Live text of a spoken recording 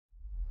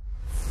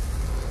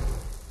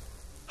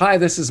Hi,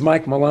 this is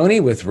Mike Maloney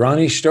with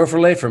Ronnie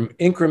Stofferle from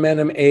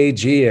Incrementum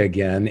AG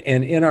again.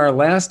 And in our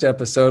last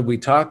episode, we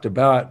talked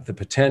about the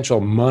potential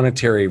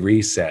monetary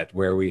reset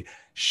where we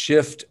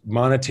shift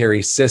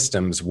monetary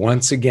systems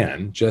once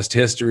again, just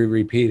history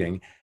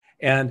repeating.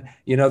 And,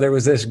 there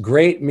was this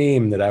great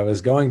meme that I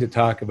was going to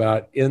talk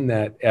about in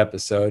that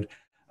episode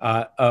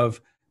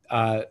of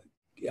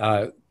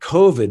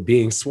COVID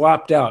being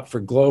swapped out for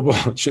global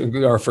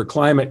or for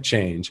climate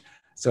change.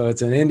 So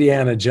it's an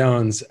Indiana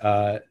Jones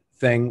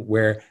thing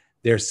where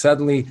they're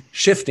suddenly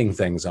shifting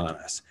things on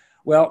us.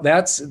 Well,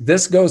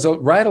 this goes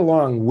right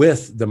along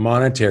with the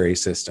monetary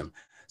system.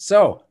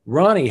 So,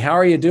 Ronnie, how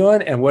are you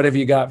doing, and what have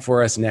you got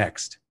for us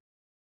next?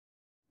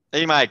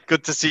 Hey, Mike,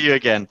 good to see you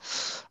again.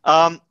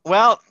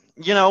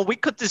 We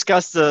could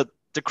discuss the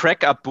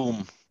crack up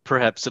boom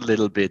perhaps a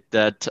little bit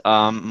that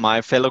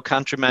my fellow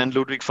countryman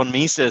Ludwig von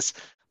Mises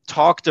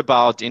talked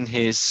about in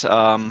his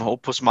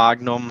opus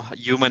magnum,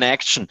 Human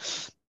Action.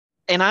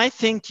 And I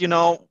think,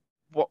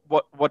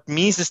 what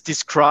Mises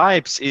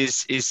describes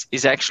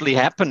is actually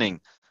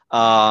happening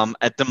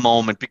at the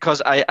moment,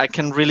 because I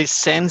can really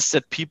sense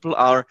that people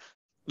are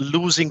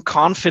losing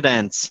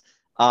confidence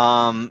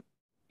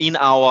in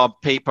our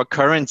paper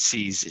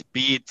currencies,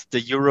 be it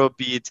the euro,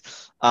 be it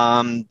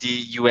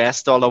the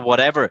US dollar,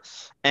 whatever.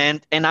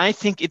 And I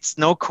think it's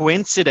no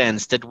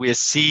coincidence that we're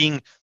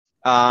seeing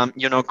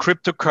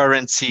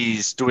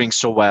cryptocurrencies doing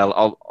so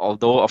well,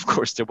 although, of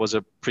course, there was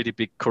a pretty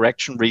big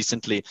correction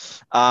recently,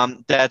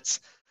 that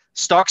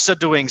stocks are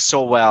doing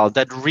so well,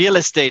 that real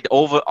estate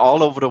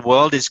all over the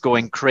world is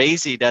going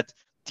crazy, that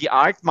the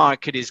art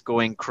market is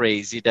going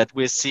crazy, that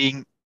we're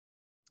seeing,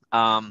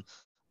 of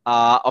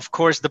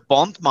course, the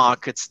bond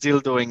market still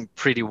doing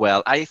pretty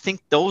well. I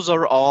think those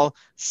are all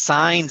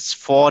signs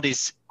for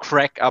this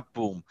crack up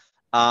boom.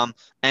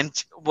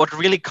 And what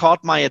really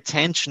caught my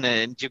attention,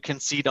 and you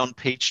can see it on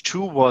page 2,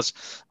 was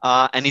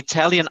an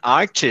Italian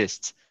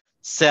artist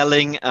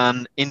selling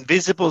an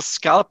invisible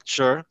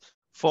sculpture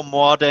for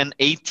more than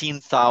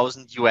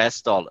 18,000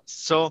 US dollars.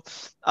 So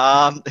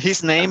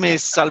his name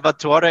is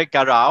Salvatore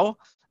Garau.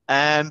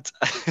 And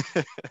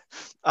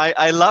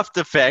I love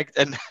the fact,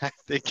 and I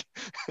think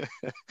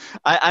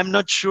I'm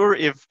not sure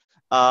if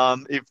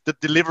the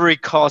delivery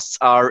costs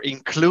are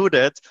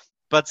included,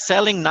 but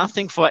selling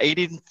nothing for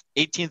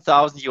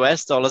 18,000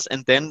 US dollars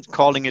and then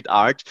calling it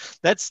art,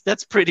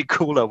 that's pretty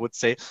cool, I would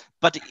say.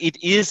 But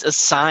it is a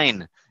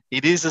sign.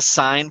 It is a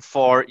sign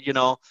for,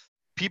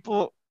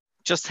 people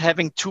just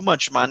having too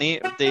much money.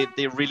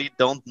 They really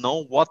don't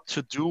know what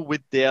to do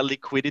with their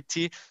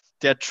liquidity.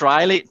 They're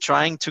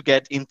trying to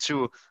get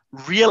into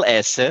real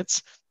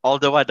assets,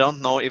 although I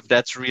don't know if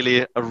that's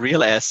really a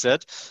real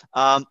asset.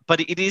 But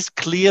it is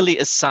clearly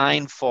a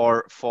sign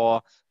for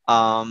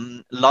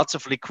lots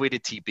of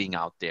liquidity being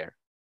out there.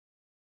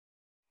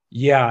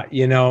 Yeah,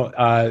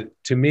 to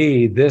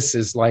me, this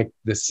is like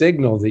the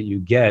signal that you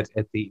get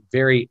at the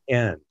very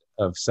end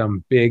of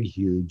some big,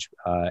 huge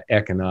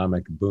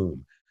economic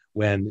boom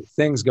when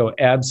things go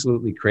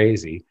absolutely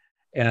crazy.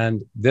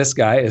 And this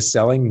guy is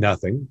selling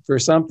nothing for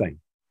something.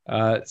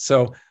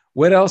 So,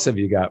 what else have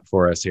you got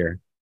for us here?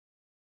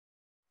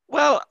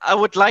 Well, I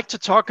would like to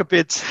talk a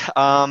bit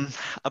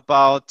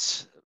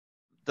about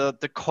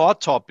the core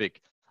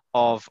topic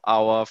of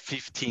our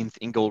 15th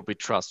In Gold We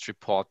Trust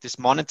report, this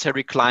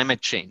monetary climate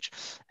change.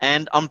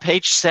 And on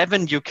page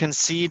 7, you can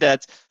see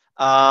that,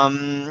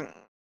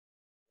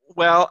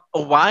 a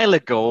while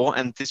ago,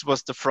 and this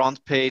was the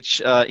front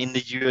page in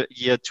the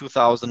year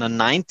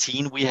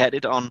 2019, we had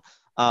it on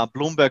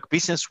Bloomberg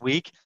Business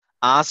Week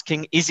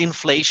asking, is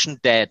inflation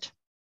dead?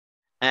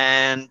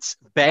 And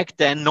back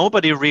then,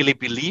 nobody really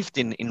believed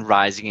in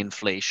rising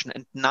inflation.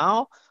 And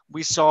now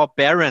we saw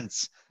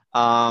Barron's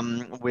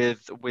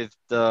with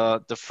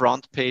the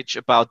front page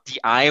about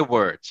the I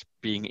word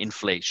being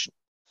inflation.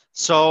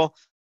 So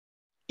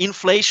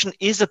inflation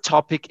is a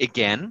topic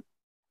again.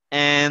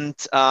 And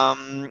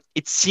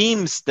it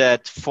seems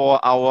that for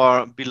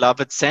our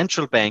beloved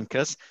central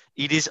bankers,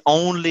 it is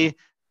only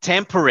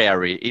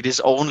temporary, it is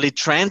only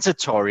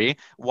transitory,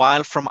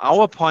 while from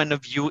our point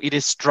of view, it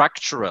is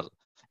structural.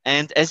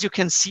 And as you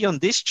can see on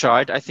this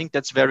chart, I think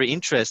that's very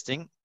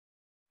interesting.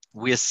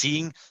 We are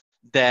seeing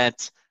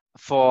that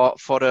for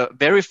the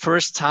very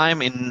first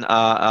time in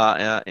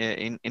a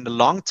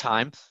long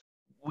time,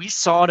 we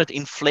saw that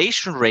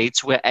inflation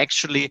rates were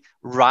actually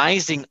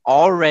rising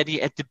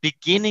already at the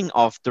beginning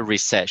of the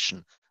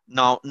recession.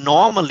 Now,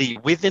 normally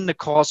within the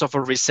course of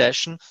a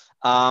recession,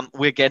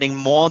 we're getting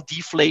more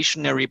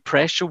deflationary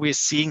pressure. We're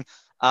seeing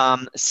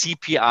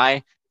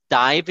CPI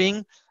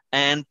diving,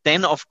 and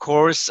then, of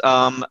course,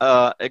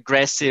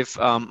 aggressive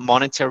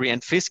monetary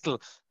and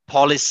fiscal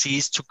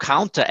policies to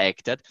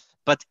counteract that.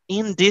 But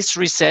in this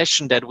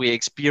recession that we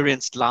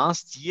experienced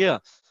last year,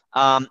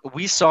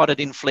 we saw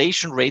that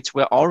inflation rates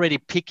were already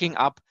picking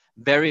up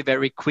very,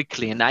 very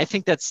quickly, and I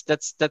think that's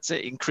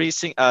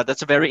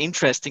a very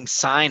interesting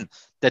sign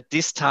that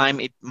this time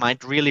it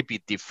might really be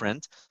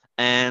different.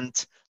 And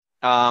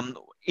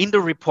in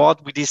the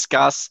report, we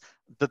discuss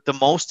the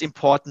most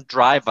important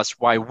drivers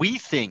why we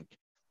think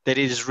that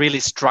it is really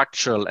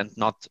structural and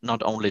not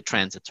only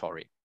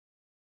transitory.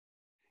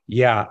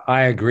 Yeah,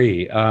 I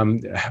agree.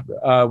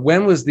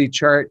 When was the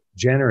chart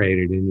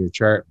generated in your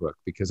chart book?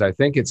 Because I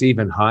think it's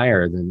even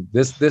higher than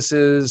this. This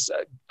is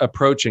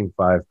approaching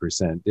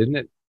 5%, didn't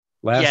it?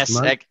 Last Yes,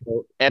 month?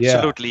 Yeah,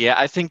 absolutely. Yeah,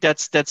 I think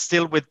that's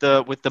still with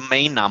the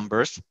main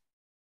numbers.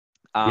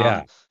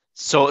 yeah.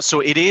 So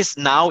it is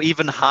now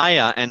even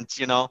higher, and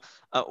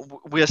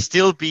we are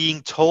still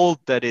being told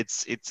that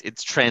it's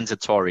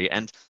transitory.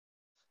 And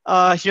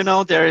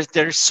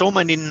there's so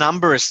many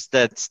numbers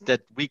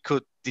that we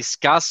could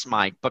discuss,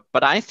 Mike.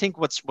 But I think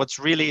what's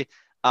really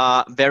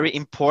very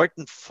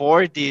important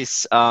for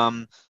this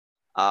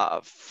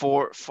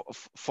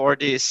for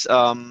this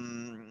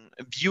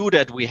view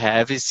that we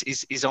have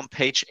is on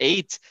page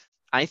 8.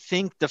 I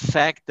think the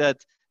fact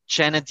that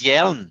Janet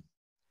Yellen,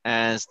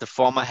 as the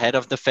former head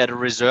of the Federal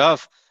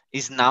Reserve,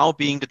 is now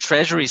being the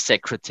Treasury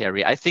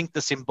Secretary. I think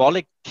the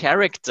symbolic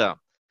character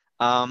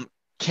um,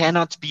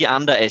 cannot be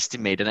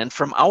underestimated. And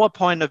from our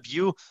point of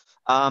view,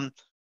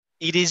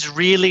 it is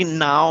really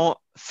now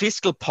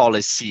fiscal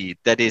policy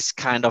that is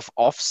kind of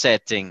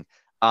offsetting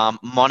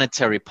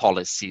monetary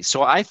policy.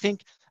 So I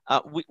think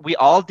we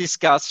all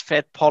discuss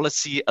Fed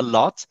policy a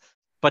lot,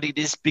 but it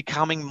is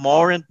becoming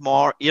more and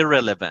more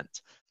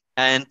irrelevant.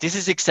 And this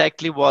is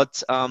exactly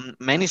what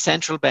many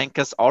central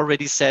bankers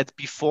already said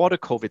before the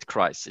COVID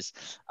crisis.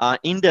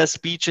 In their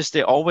speeches,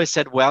 they always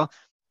said, well,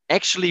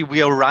 actually,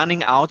 we are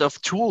running out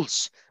of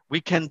tools.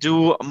 We can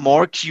do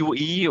more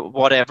QE,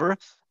 whatever,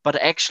 but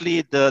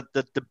actually the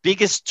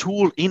biggest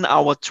tool in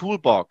our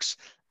toolbox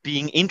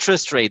being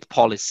interest rate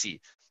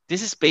policy,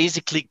 this is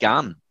basically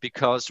gone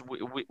because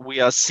we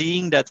are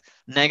seeing that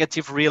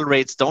negative real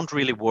rates don't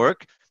really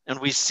work. And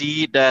we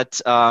see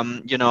that,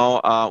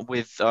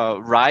 with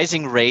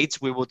rising rates,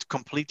 we would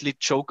completely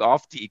choke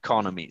off the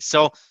economy.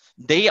 So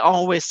they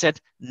always said,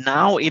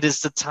 now it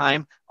is the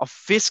time of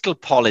fiscal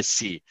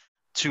policy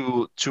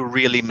to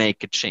really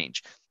make a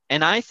change.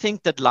 And I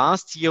think that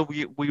last year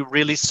we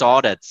really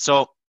saw that.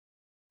 So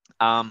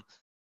I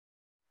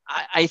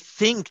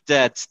think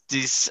that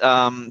this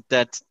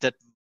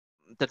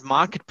that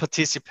market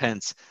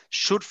participants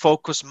should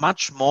focus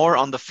much more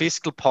on the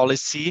fiscal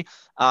policy,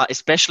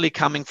 especially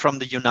coming from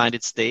the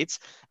United States.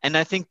 And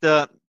I think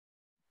the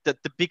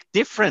big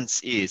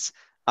difference is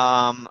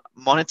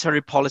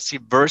monetary policy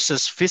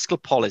versus fiscal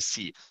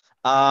policy.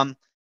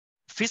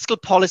 Fiscal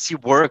policy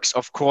works,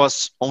 of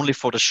course, only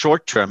for the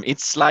short term.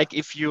 It's like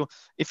if you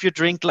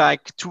drink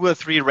like 2 or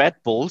 3 Red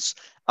Bulls,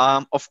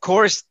 of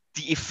course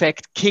the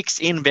effect kicks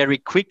in very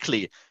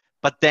quickly,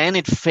 but then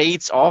it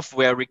fades off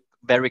very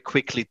very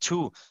quickly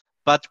too.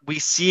 But we're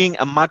seeing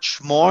a much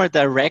more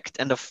direct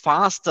and a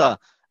faster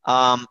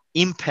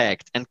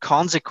impact and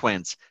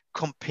consequence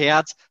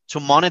compared to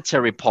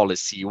monetary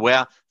policy,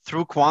 where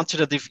through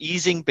quantitative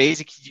easing,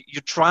 basically you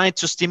try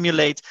to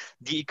stimulate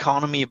the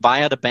economy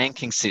via the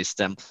banking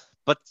system,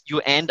 but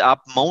you end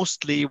up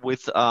mostly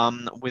with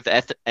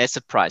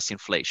asset price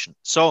inflation.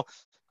 So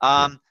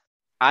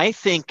I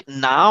think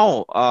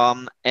now,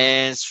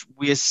 as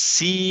we're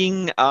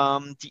seeing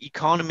the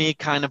economy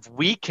kind of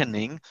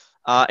weakening,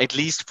 at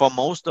least for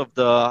most of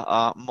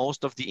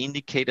the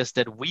indicators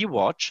that we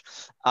watch,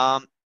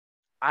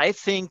 I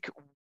think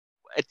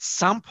at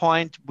some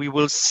point we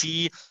will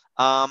see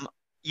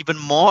even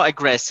more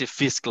aggressive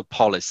fiscal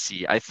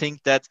policy. I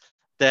think that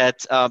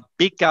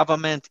big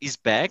government is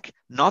back,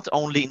 not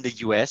only in the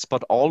US,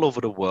 but all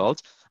over the world.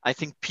 I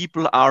think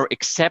people are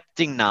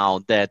accepting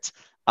now that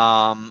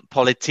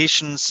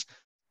politicians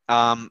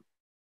want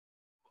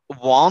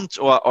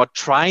or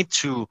try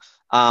to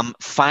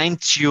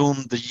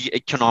fine-tune the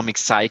economic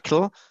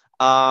cycle.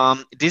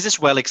 This is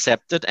well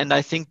accepted, and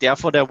I think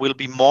therefore there will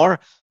be more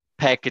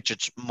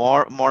packages,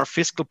 more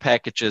fiscal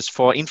packages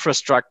for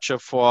infrastructure,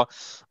 for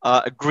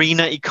a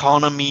greener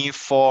economy,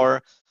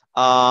 for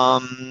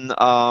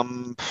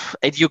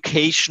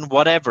education,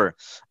 whatever.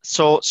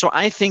 So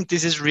I think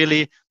this is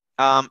really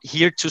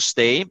here to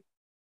stay,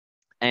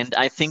 and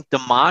I think the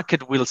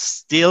market will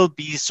still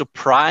be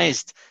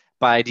surprised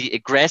by the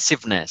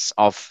aggressiveness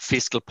of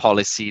fiscal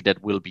policy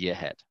that will be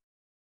ahead.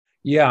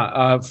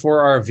 Yeah,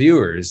 for our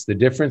viewers, the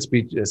difference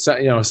between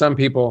some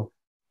people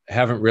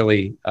haven't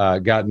really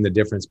gotten the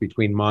difference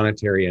between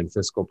monetary and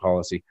fiscal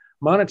policy.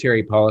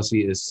 Monetary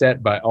policy is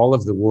set by all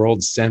of the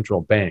world's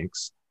central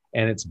banks,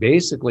 and it's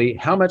basically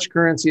how much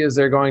currency is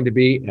there going to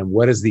be and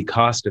what is the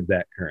cost of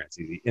that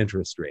currency, the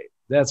interest rate.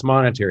 That's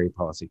monetary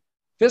policy.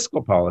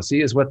 Fiscal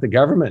policy is what the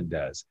government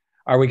does.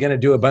 Are we going to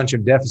do a bunch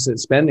of deficit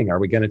spending? Are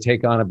we going to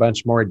take on a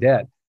bunch more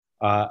debt?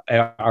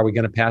 Are we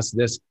going to pass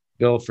this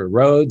bill for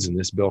roads and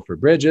this bill for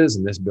bridges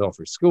and this bill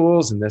for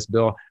schools and this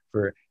bill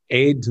for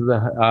aid to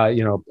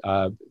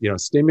the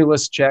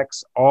stimulus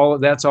checks? All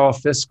of that's all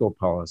fiscal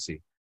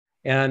policy.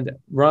 And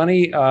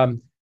Ronnie,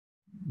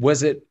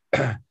 was it?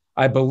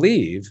 I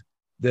believe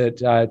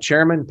that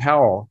Chairman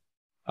Powell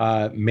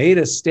made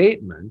a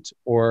statement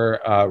or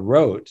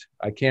wrote,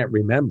 I can't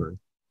remember,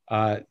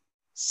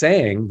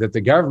 saying that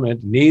the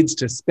government needs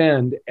to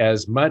spend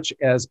as much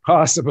as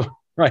possible,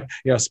 right?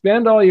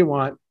 Spend all you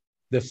want,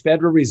 the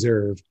Federal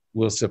Reserve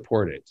will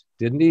support it.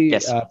 Didn't he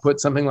Yes. Put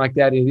something like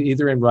that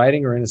either in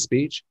writing or in a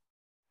speech?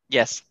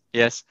 Yes.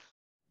 Yes.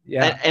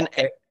 Yeah. And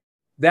Okay.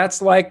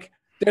 That's like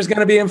there's going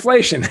to be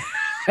inflation.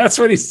 That's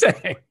what he's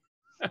saying.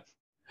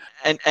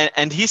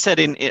 And he said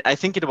I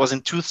think it was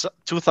in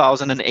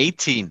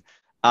 2018.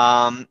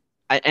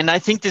 And I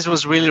think this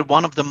was really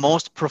one of the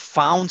most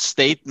profound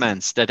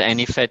statements that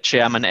any Fed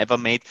chairman ever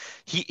made.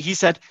 He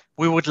said,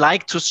 we would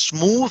like to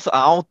smooth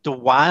out the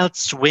wild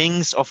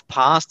swings of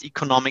past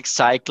economic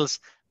cycles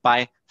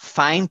by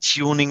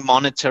fine-tuning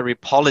monetary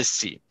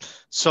policy.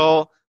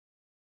 So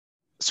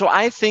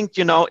I think,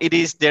 it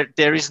is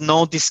there is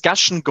no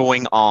discussion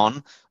going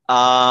on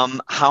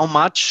how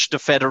much the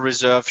Federal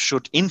Reserve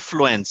should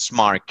influence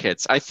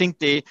markets. I think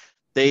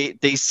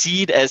they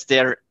see it as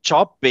their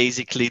job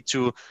basically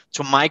to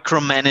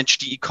micromanage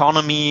the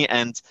economy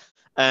and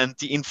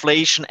the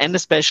inflation and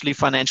especially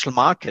financial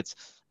markets.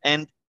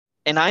 And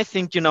I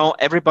think,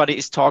 everybody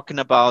is talking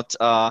about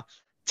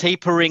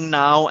tapering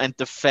now and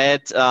the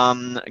Fed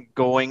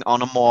going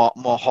on a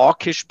more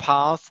hawkish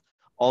path,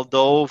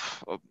 although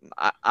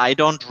I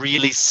don't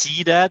really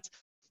see that.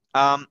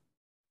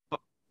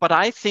 But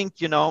I think,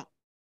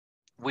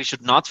 we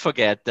should not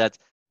forget that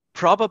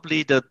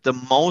probably the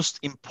most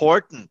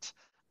important,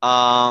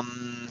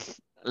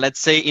 let's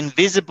say,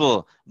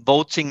 invisible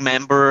voting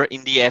member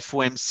in the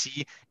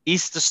FOMC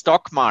is the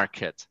stock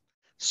market.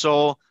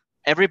 So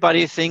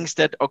everybody thinks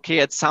that,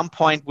 okay, at some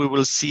point we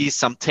will see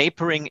some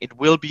tapering. It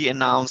will be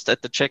announced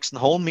at the Jackson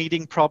Hole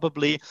meeting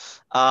probably.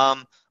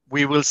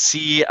 We will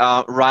see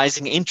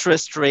rising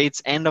interest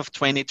rates end of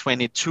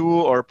 2022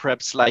 or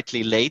perhaps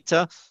slightly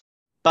later.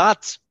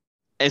 But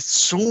as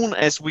soon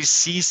as we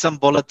see some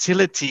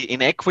volatility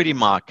in equity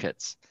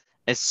markets,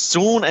 as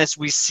soon as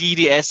we see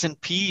the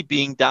S&P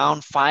being down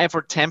 5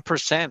 or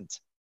 10%,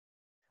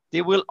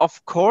 they will,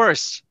 of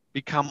course,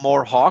 become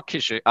more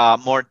hawkish,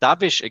 more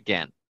dovish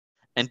again.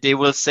 And they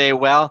will say,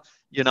 well,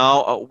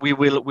 we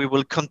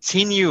will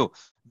continue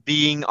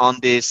being on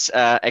this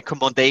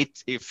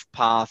accommodative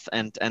path.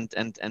 And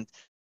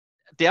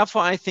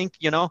therefore, I think,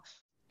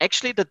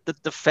 actually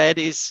the Fed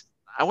is,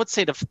 I would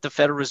say the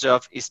Federal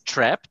Reserve is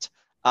trapped.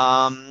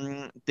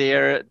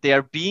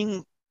 They're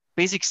being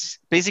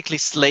basically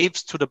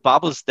slaves to the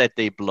bubbles that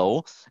they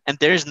blow, and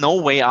there is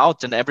no way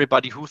out. And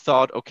everybody who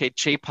thought, okay,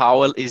 Jay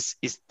Powell is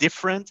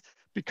different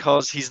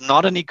because he's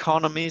not an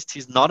economist,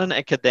 he's not an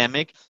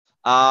academic.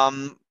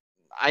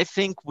 I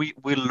think we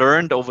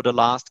learned over the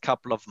last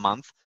couple of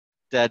months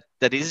that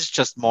it is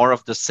just more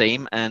of the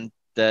same, and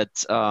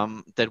that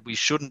we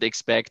shouldn't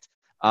expect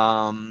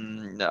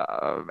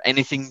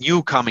anything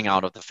new coming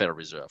out of the Federal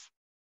Reserve.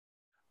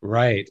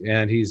 Right.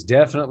 And he's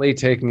definitely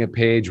taking a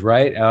page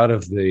right out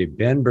of the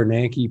Ben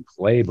Bernanke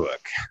playbook.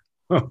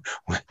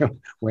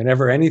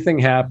 Whenever anything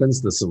happens,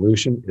 the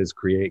solution is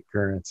create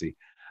currency.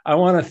 I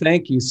want to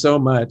thank you so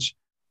much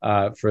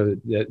for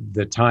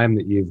the time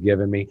that you've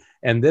given me.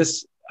 And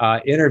this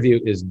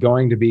interview is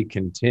going to be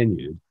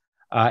continued.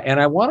 And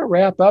I want to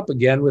wrap up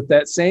again with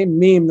that same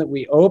meme that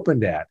we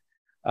opened at.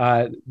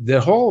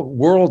 The whole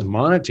world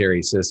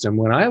monetary system,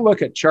 when I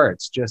look at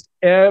charts, just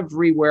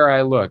everywhere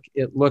I look,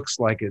 it looks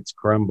like it's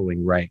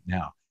crumbling right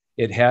now.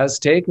 It has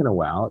taken a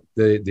while.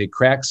 The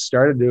cracks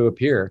started to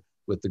appear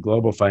with the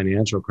global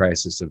financial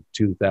crisis of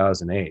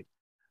 2008,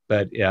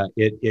 but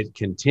it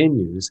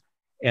continues,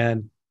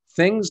 and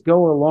things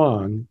go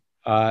along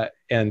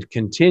and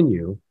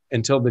continue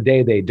until the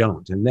day they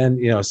don't. And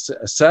then,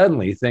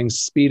 suddenly things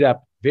speed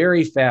up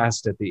very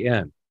fast at the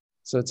end.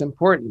 So it's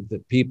important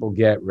that people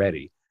get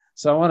ready.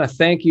 So I want to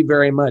thank you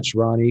very much,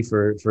 Ronnie,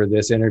 for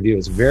this interview.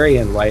 It's very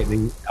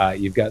enlightening.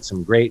 You've got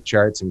some great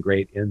charts and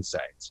great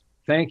insights.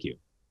 Thank you.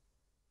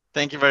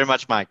 Thank you very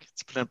much, Mike.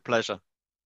 It's been a pleasure.